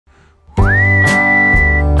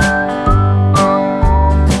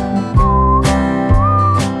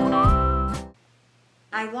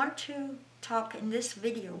about to talk in this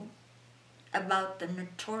video about the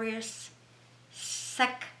notorious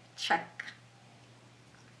SEC check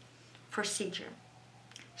procedure.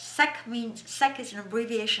 SEC is an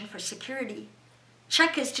abbreviation for security.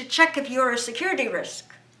 Check is to check if you're a security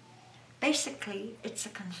risk. Basically, it's a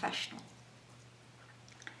confessional.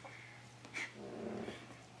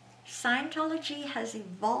 Scientology has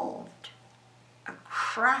evolved a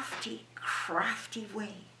crafty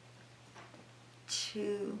way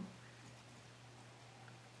to...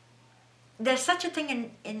 There's such a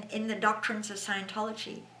thing in the doctrines of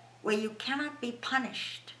Scientology where you cannot be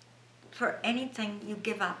punished for anything you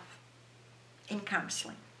give up in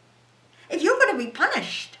counseling. If you're going to be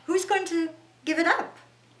punished, who's going to give it up?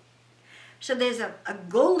 So there's a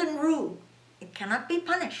golden rule. You cannot be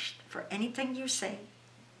punished for anything you say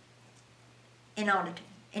in auditing,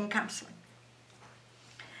 in counseling.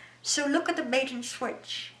 So look at the bait and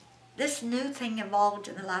switch. This new thing evolved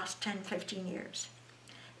in the last 10, 15 years.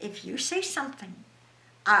 If you say something,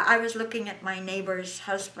 I was looking at my neighbor's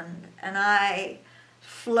husband and I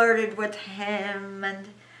flirted with him and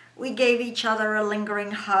we gave each other a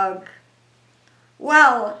lingering hug.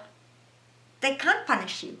 Well, they can't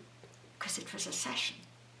punish you because it was a session.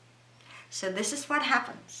 So this is what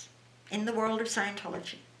happens in the world of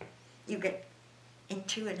Scientology. You get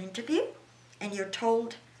into an interview and you're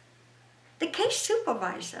told the case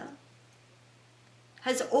supervisor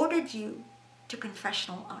has ordered you to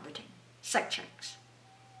confessional auditing, SEC checks.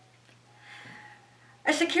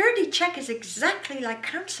 A security check is exactly like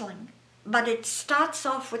counseling, but it starts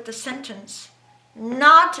off with the sentence,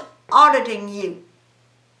 not auditing you.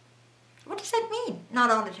 What does that mean, not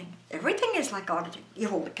auditing? Everything is like auditing. You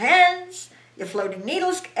hold the cans, you're floating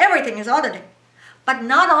needles, everything is auditing. But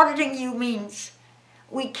not auditing you means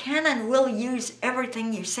we can and will use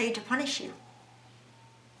everything you say to punish you.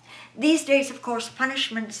 These days, of course,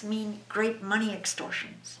 punishments mean great money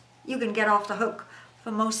extortions. You can get off the hook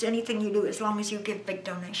for most anything you do as long as you give big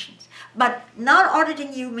donations. But not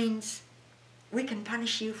auditing you means we can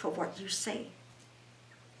punish you for what you say.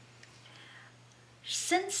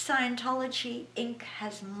 Since Scientology Inc.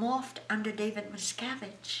 has morphed under David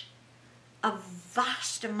Miscavige, a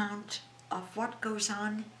vast amount of what goes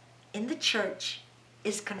on in the church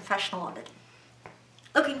is confessional auditing.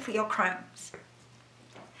 Looking for your crimes.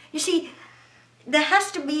 You see, there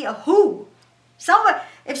has to be a who. Somewhere,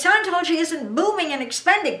 if Scientology isn't booming and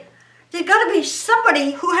expanding, there's got to be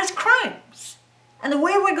somebody who has crimes. And the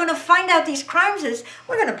way we're going to find out these crimes is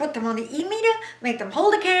we're going to put them on the e-meter, make them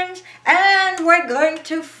hold the cans, and we're going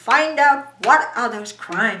to find out what are those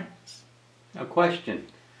crimes. A question.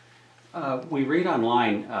 We read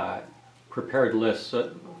online prepared lists,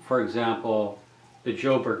 for example, the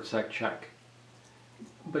Joburg SEC check.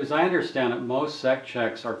 But as I understand it, most SEC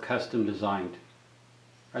checks are custom designed.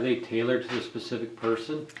 Are they tailored to the specific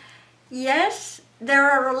person? Yes, there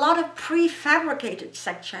are a lot of prefabricated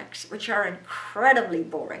SEC checks, which are incredibly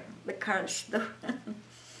boring because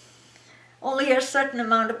only a certain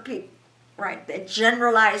amount of people, right, the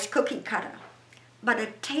generalized cookie cutter. But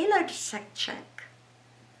a tailored SEC check,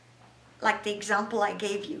 like the example I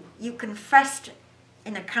gave you, you confessed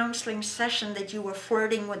in a counseling session that you were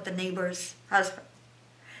flirting with the neighbor's husband.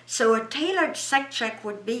 So a tailored SEC check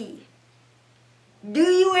would be, do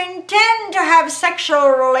you intend to have sexual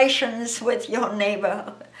relations with your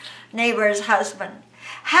neighbor's husband?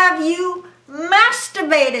 Have you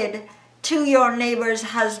masturbated to your neighbor's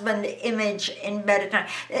husband image in bed at night?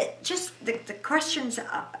 Just the questions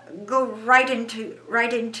go right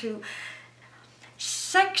into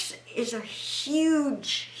sex is a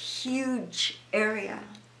huge area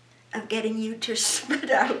of getting you to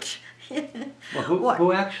spit out. Well,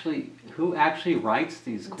 who actually writes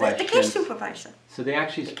these questions? The case supervisor. So they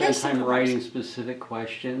actually spend time writing specific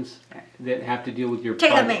questions that have to deal with your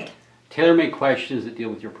tailor-made. Tailor-made questions that deal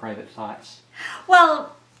with your private thoughts.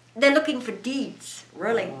 Well, they're looking for deeds,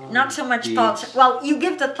 really. Not so much deeds. thoughts. Well, you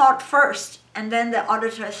give the thought first, and then the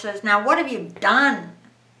auditor says, now what have you done?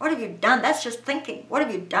 What have you done? That's just thinking. What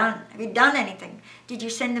have you done? Have you done anything? Did you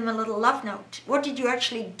send him a little love note? What did you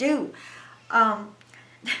actually do?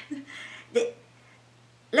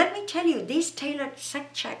 Let me tell you, these tailored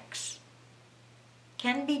SEC checks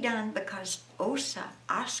can be done because OSA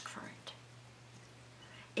asked for it.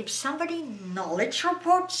 If somebody knowledge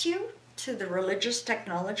reports you to the Religious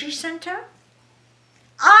Technology Center,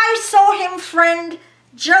 I saw him friend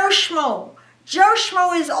Joe Schmo. Joe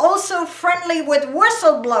Schmo is also friendly with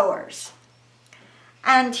whistleblowers.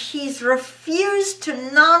 And he's refused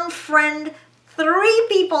to non-friend 3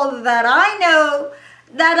 people that I know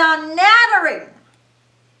that are nattering.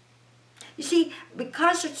 You see,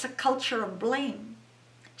 because it's a culture of blame,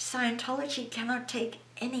 Scientology cannot take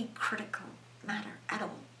any critical matter at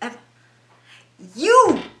all, ever.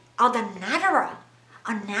 You are the natterer.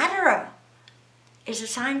 A natterer is a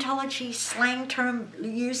Scientology slang term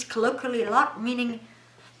used colloquially a lot, meaning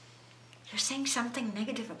you're saying something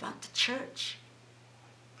negative about the church.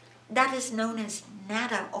 That is known as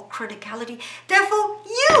natter or criticality. Therefore,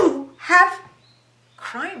 you have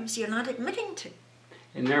crimes you're not admitting to.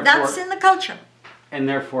 And therefore, that's in the culture. And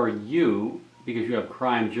therefore you, because you have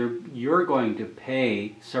crimes, you're going to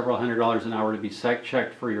pay several $100s an hour to be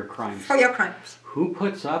checked for your crimes. For your crimes. Who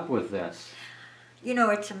puts up with this? You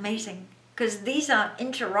know, it's amazing, because these are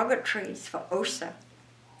interrogatories for OSA.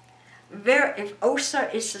 If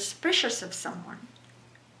OSA is suspicious of someone,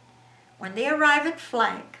 when they arrive at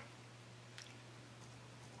Flag,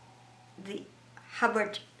 the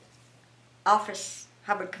Hubbard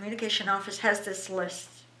Communication Office has this list.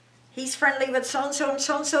 He's friendly with so-and-so and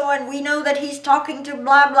so-and-so, and we know that he's talking to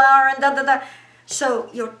blah, blah, and da-da-da. So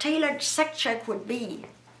your tailored sec check would be,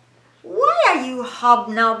 why are you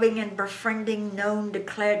hobnobbing and befriending known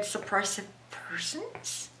declared suppressive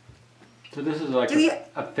persons? So this is like a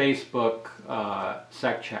Facebook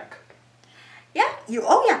sec check. Yeah,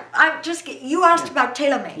 you asked about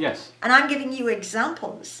tailor-made. Yes. And I'm giving you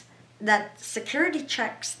examples that security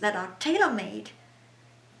checks that are tailor-made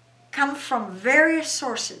come from various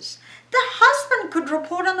sources. The husband could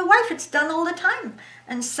report on the wife, it's done all the time,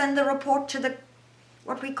 and send the report to the,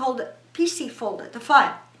 what we call the PC folder, the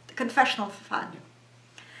file, the confessional file.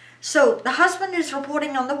 So the husband is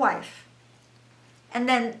reporting on the wife, and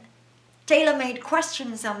then tailor-made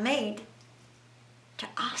questions are made to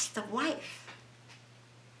ask the wife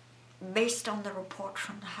based on the report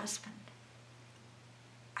from the husband.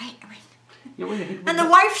 Right? And the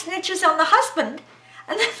wife snitches on the husband,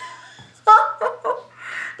 and then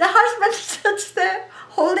the husband sits there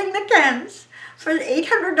holding the cans for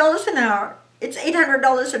 $800 an hour. It's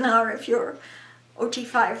 $800 an hour if you're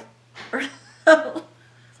OT5.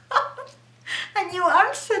 And you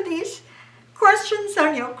answer these questions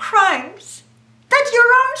on your crimes that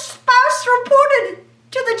your own spouse reported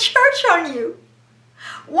to the church on you.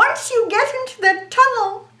 Once you get into that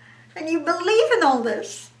tunnel and you believe in all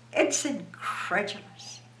this, it's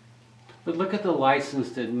incredulous. But look at the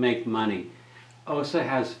licensed that make money. OSA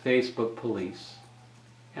has Facebook police.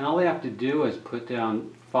 And all they have to do is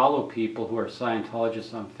follow people who are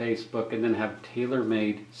Scientologists on Facebook, and then have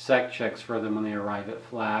tailor-made sec checks for them when they arrive at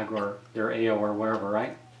Flag or their AO or wherever,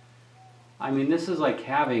 right? I mean, this is like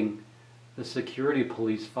having the security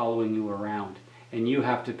police following you around, and you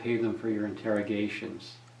have to pay them for your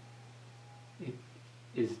interrogations. It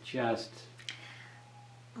is just...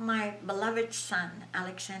 My beloved son,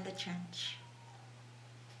 Alexander Jench,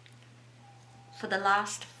 for the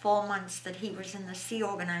last 4 months that he was in the Sea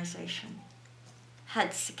organization,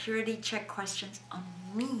 had security check questions on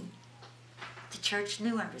me. The church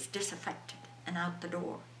knew I was disaffected and out the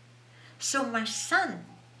door. So my son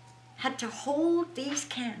had to hold these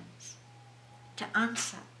cans to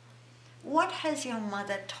answer, what has your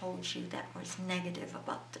mother told you that was negative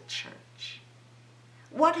about the church?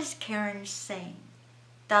 What is Karen saying?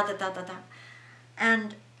 Da da da da da.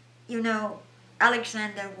 And, you know,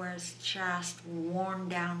 Alexander was just worn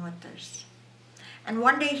down with this. And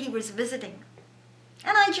one day he was visiting,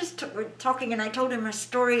 and I just were talking, and I told him a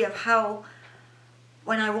story of how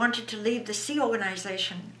when I wanted to leave the Sea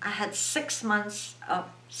organization, I had 6 months of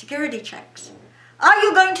security checks. Are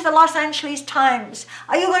you going to the Los Angeles Times?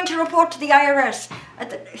 Are you going to report to the IRS?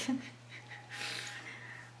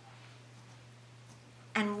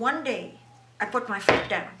 And one day, I put my foot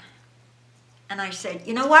down, and I said,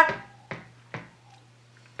 you know what?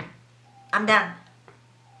 I'm done.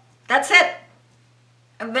 That's it.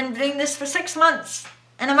 I've been doing this for 6 months,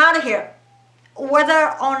 and I'm out of here,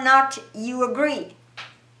 whether or not you agree.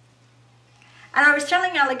 And I was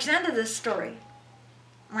telling Alexander this story,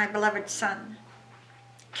 my beloved son,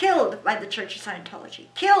 killed by the Church of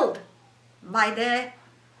Scientology, killed by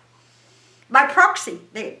proxy.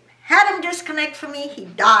 They had him disconnect from me, he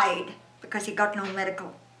died because he got no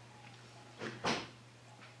medical.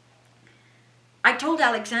 I told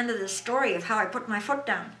Alexander this story of how I put my foot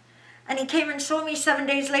down. And he came and saw me 7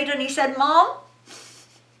 days later, and he said, Mom,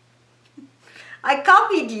 I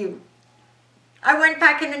copied you. I went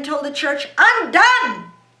back in and told the church, I'm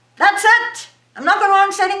done. That's it. I'm not going to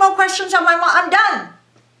answer any more questions on my mom. I'm done.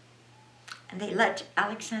 And they let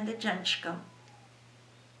Alexander Jench go.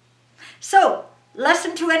 So,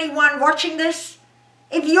 lesson to anyone watching this,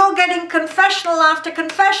 if you're getting confessional after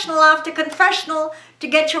confessional after confessional to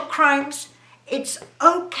get your crimes, it's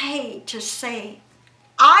okay to say,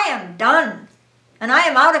 I am done, and I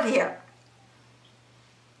am out of here.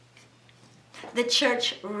 The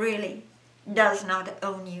church really does not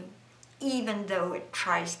own you, even though it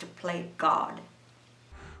tries to play God